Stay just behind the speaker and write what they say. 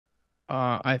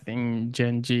I think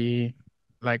Genji,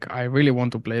 like I really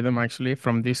want to play them actually.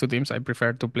 From these two teams, I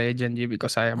prefer to play Genji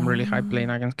because I am really high playing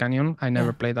Ah, against Canyon. I never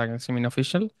yeah. played against him in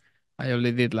official. I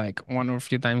only did like one or a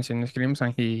few times in scrims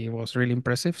and he was really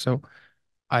impressive. So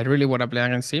I really want to play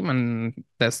against him and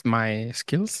test my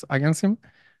skills against him.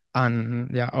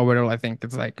 And yeah, overall, I think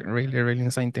it's like really, really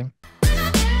insane team.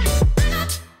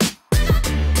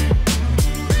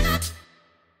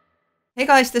 Hey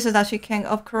guys, this is actually Kang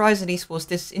of Horizon Esports.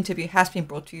 This interview has been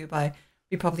brought to you by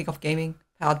Republic of Gaming,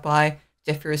 powered by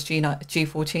Zephyrus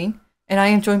G14. And I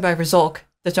am joined by Razork,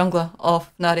 the jungler of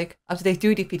Fnatic, after they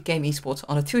do defeat Game Esports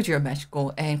on a 2-0 match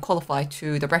goal and qualify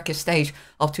to the bracket stage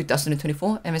of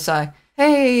 2024 MSI.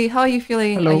 Hey, how are you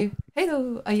feeling? Hello.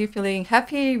 Hello, are you feeling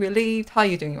happy, relieved? How are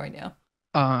you doing right now?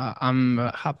 I'm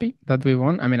happy that we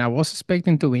won. I mean, I was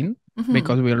expecting to win Mm-hmm.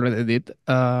 because we already did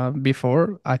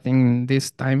before. I think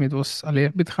this time it was a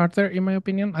little bit harder, in my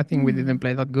opinion. I think we didn't Mm.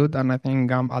 play that good, and I think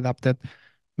GAM adapted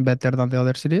better than the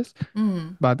other cities.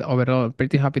 Mm. But overall,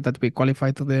 pretty happy that we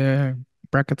qualified to the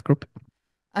bracket group.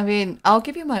 I mean, I'll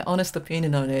give you my honest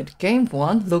opinion on it. Game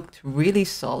 1 looked really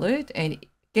solid, and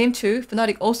Game 2,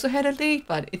 Fnatic also had a lead,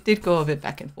 but it did go a bit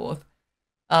back and forth.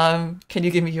 Can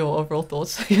you give me your overall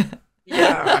thoughts?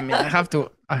 Yeah, I mean, I have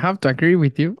to agree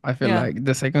with you. I feel Yeah, like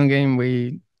the second game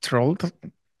we trolled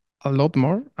a lot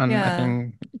more, and I yeah.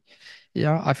 think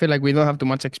yeah, I feel like we don't have too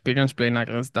much experience playing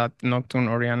against that Nocturne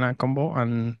Oriana combo,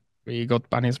 and we got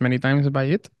punished many times by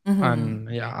it. Mm-hmm. And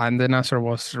yeah, and the Nasser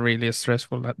was really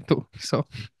stressful that too. So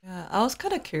Yeah, I was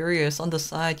kind of curious on the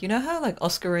side. You know how like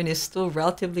Oscarin is still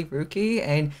relatively rookie,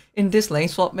 and in this lane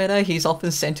swap meta, he's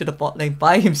often sent to the bot lane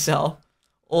by himself,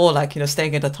 or like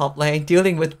staying in the top lane,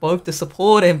 dealing with both the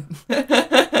support and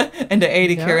and the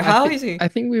AD yeah, carry. How is he? I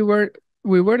think we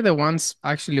were the ones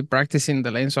actually practicing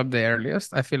the lane swap the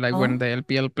earliest. I feel like when Oh, the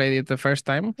LPL played it the first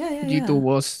time, yeah, yeah, G2 yeah,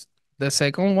 was the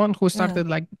second one who yeah. started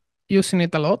like using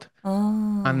it a lot.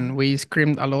 Oh. And we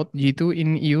screamed a lot G2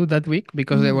 in EU that week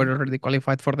because they were Mm. already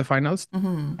qualified for the finals.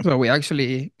 Mm-hmm. So we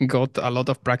actually got a lot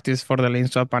of practice for the lane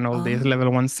swap and all these Oh. level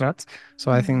one strats.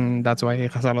 So I think that's why he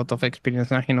has a lot of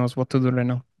experience and he knows what to do right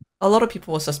now. A lot of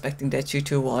people were suspecting that you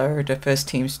two were the first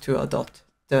teams to adopt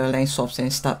the lane swaps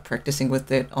and start practicing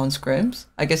with it on scrims.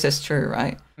 I guess that's true,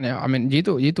 right? Yeah, I mean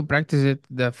G2 practiced it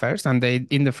the first and they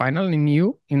in the final in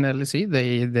EU in LEC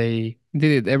they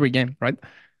did it every game, right?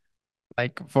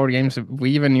 Like 4 games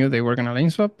we even knew they were gonna lane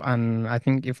swap and I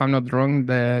think if I'm not wrong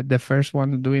the first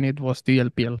one doing it was the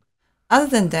LPL. Other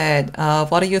than that,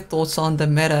 what are your thoughts on the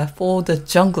meta for the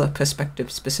jungler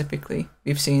perspective specifically?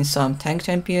 We've seen some tank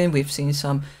champion, we've seen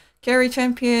some carry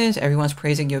champions, everyone's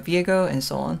praising your Viego, and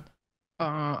so on.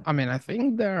 I mean I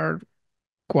think there are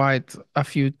quite a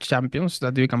few champions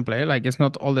that you can play. Like it's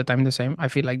not all the time the same. I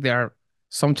feel like there are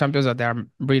some champions that they are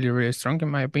really, really strong in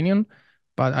my opinion.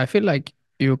 But I feel like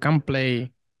you can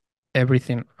play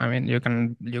everything. I mean, you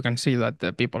can see that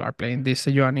the people are playing this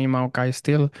Sejuani, Maokai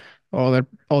still. Other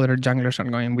junglers are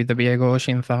going with the Viego,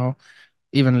 Xinzao,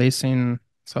 even Lee Sin.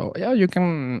 So yeah, you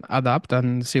can adapt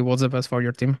and see what's the best for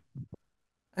your team.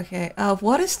 Okay,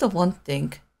 what is the one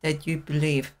thing that you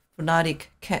believe Fnatic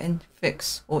can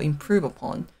fix or improve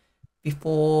upon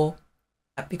before?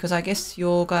 Because I guess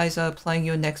you guys are playing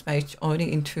your next match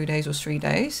only in 2 days or 3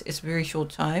 days. It's a very short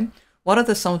time. What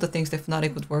are some of the things that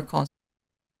Fnatic would work on?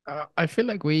 I feel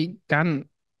like we can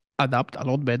adapt a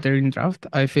lot better in draft.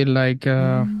 I feel like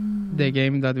the Mm,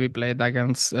 game that we played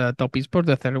against Top Esport,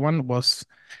 the third one, was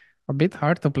a bit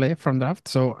hard to play from draft.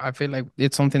 So I feel like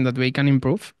it's something that we can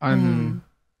improve and mm,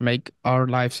 make our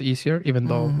lives easier, even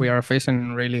though we mm, are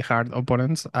facing really hard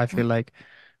opponents. I mm. feel like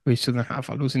we shouldn't have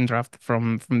a losing draft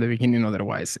from the beginning.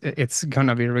 Otherwise, it's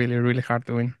gonna be really, really hard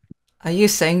to win. Are you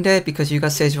saying that because you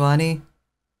got Sejuani?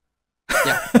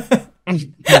 Yeah.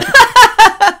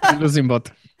 Losing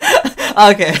bot.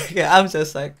 Okay, okay, I'm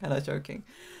just like kind of joking.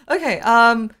 Okay,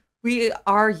 we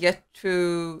are yet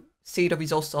to see the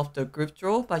results of the group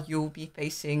draw, but you'll be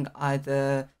facing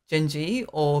either Genji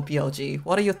or BLG.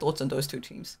 What are your thoughts on those two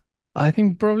teams? I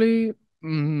think probably,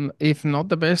 if not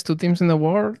the best two teams in the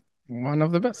world, one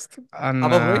of the best. And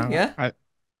Probably, yeah.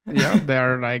 yeah, they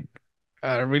are like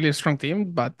a really strong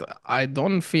team. But I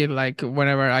don't feel like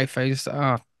whenever I face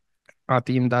a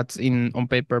team that's in on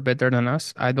paper better than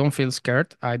us, I don't feel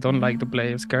scared. I don't like to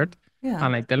play Mm, scared, yeah,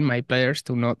 and I tell my players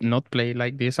to not play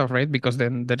like this afraid because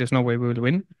then there is no way we will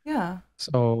win. yeah.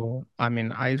 So I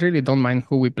mean, I really don't mind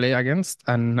who we play against,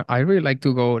 and I really like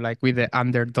to go like with the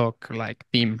underdog like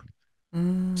team.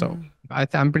 So Mm.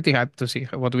 I'm pretty hyped to see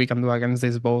what we can do against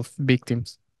these both big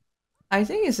teams. I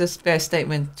think it's a fair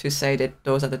statement to say that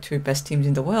those are the two best teams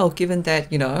in the world, given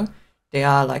that, They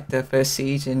are like the first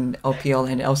seed in LPL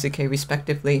and LCK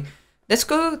respectively. Let's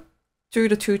go through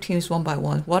the two teams one by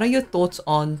one. What are your thoughts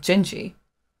on Genji?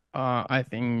 I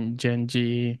think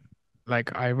Genji,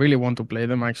 like I really want to play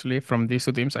them actually. From these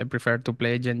two teams, I prefer to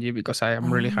play Genji because I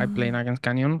am really high playing Ah, against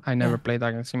Canyon. I yeah, never played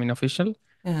against him in official.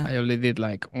 yeah. I only did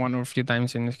like one or a few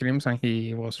times in scrims and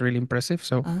he was really impressive.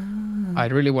 So Ah, I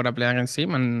really want to play against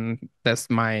him and test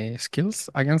my skills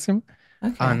against him.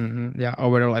 okay. And yeah,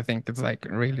 overall, I think it's like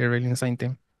really, really insane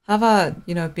team. How about,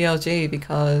 BLG?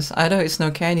 Because I know it's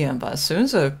no Canyon, but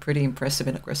Soon's a pretty impressive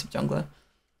and aggressive jungler.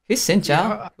 He's Xin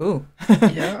Zhao. Yeah, Ooh.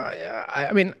 yeah.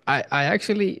 I mean, I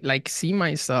actually like see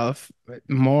myself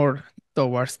more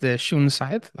towards the Shun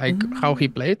side, like how he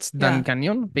Mm, plays than yeah.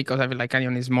 Canyon, because I feel like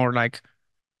Canyon is more like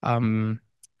um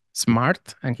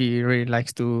smart and he really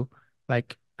likes to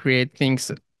like create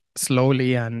things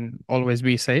slowly and always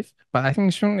be safe. But I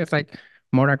think Shun is like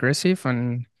more aggressive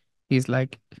and he's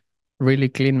like really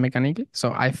clean mechanically.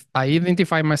 So I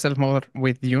identify myself more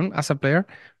with Yun as a player,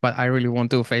 but I really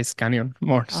want to face Canyon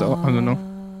more. So I don't know.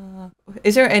 Uh,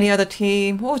 is there any other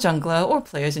team or jungler or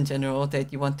players in general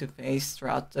that you want to face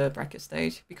throughout the bracket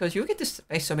stage? Because you get to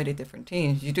face so many different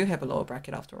teams. You do have a lower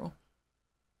bracket after all.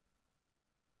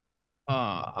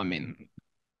 I mean,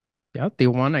 yeah,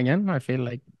 T1 again. I feel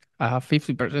like I have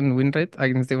 50% win rate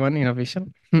against T1 in official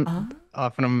Uh,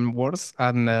 from Wars.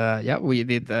 And yeah, we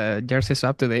did jersey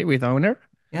swap today with Owner.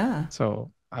 yeah.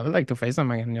 So I would like to face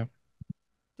them again. Yeah.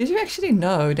 Did you actually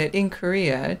know that in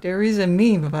Korea there is a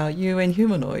meme about you and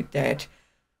Humanoid that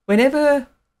whenever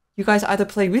you guys either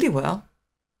play really well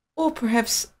or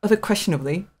perhaps a bit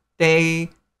questionably, they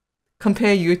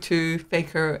compare you to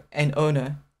Faker and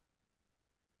Oner,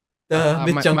 the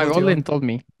mid My jungle duo. Golden told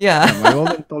me. Yeah, my Yeah.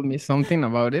 Golden told me something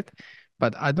about it,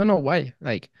 but I don't know why.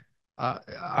 Like,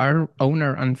 our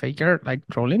owner and Faker like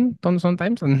trolling them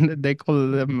sometimes, and they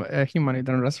call them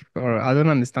humanitarian Razork, or I don't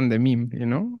understand the meme.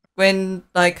 When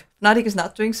like Fnatic is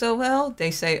not doing so well,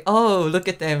 they say, "Oh, look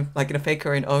at them!" Like in a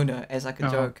Faker and Owner as like a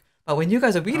Oh, joke. But when you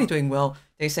guys are really oh, doing well,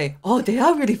 they say, "Oh, they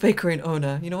are really Faker and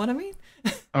Owner." You know what I mean?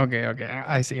 okay, okay.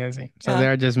 I see, I see. So Yeah.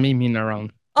 they're just memeing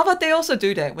around. Oh, but they also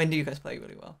do that when you guys play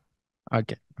really well.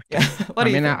 Okay, Yeah. okay. What I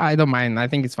do you mean, think? I don't mind. I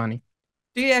think it's funny.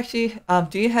 Do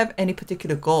you have any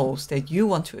particular goals that you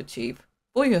want to achieve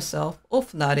for yourself or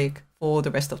Fnatic for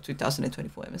the rest of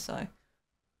 2024 MSI?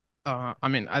 I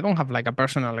mean, I don't have like a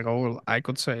personal goal. I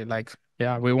could say like,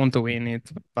 yeah, we want to win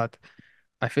it, but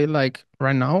I feel like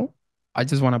right now I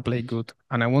just want to play good,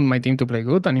 and I want my team to play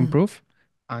good and Mm, improve,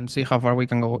 and see how far we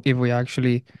can go. If we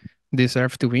actually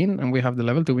deserve to win and we have the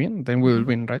level to win, then we will mm,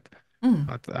 win, right? mm,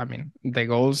 But I mean, the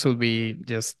goal should be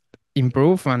just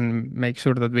improve and make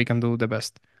sure that we can do the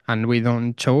best, and we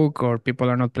don't choke or people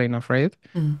are not playing afraid.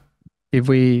 mm. If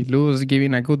we lose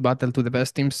giving a good battle to the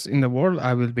best teams in the world,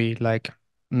 I will be like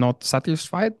not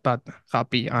satisfied, but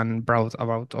happy and proud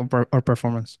about our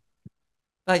performance.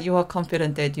 But you are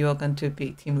confident that you are going to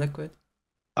beat Team Liquid.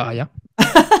 Yeah.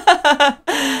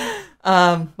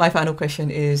 My final question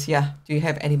is, yeah, do you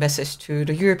have any message to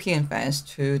the European fans,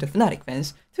 to the Fnatic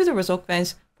fans, to the Razork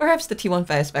fans, perhaps the T1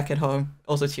 fans back at home,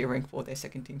 also cheering for their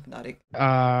second team Fnatic?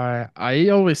 I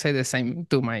always say the same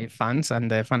to my fans and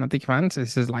the Fnatic fans.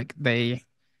 It's just like they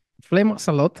flame us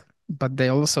a lot, but they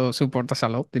also support us a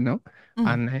lot. Mm,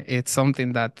 And it's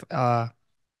something that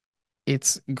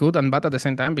it's good and bad at the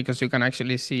same time because you can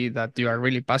actually see that you are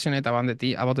really passionate about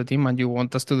the team and you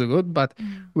want us to do good. But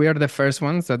mm, we are the first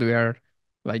ones that we are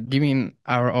like giving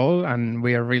our all, and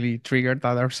we are really triggered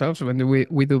at ourselves when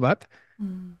we do bad,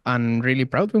 mm, and really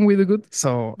proud when we do good.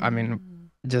 So I mean, mm.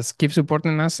 just keep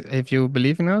supporting us. If you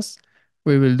believe in us,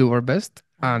 we will do our best.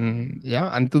 And Ah.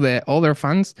 yeah, and to the other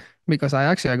fans, because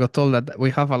I got told that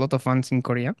we have a lot of fans in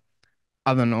Korea.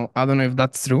 I don't know if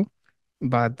that's true,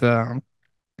 but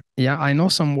yeah, I know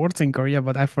some words in Korea,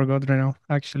 but I forgot right now.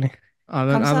 Actually, I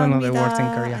don't know the words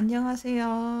in 감사합니다. Korea.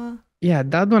 안녕하세요. Yeah,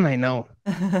 that one I know,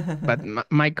 but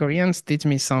my Koreans teach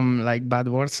me some like bad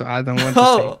words, so I don't want to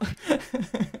say. Oh.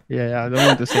 Yeah, yeah, I don't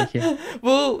want to say here.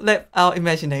 We'll let our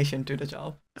imagination do the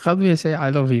job. How do you say I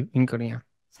love you in Korean?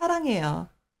 사랑해요.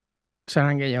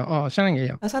 사랑해요. Oh,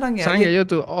 사랑해요. 사랑해요. 사랑해요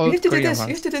to You all have to do Korean this.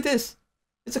 You have fans. to do this.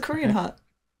 It's a Korean Okay. heart.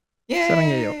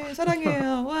 사랑해요. Yay!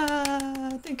 사랑해요.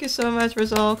 Wow. Thank you so much,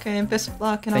 Razork, and best of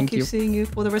luck. And I'll Thank keep you. seeing you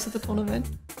for the rest of the tournament.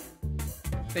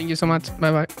 Thank you so much.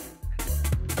 Bye bye.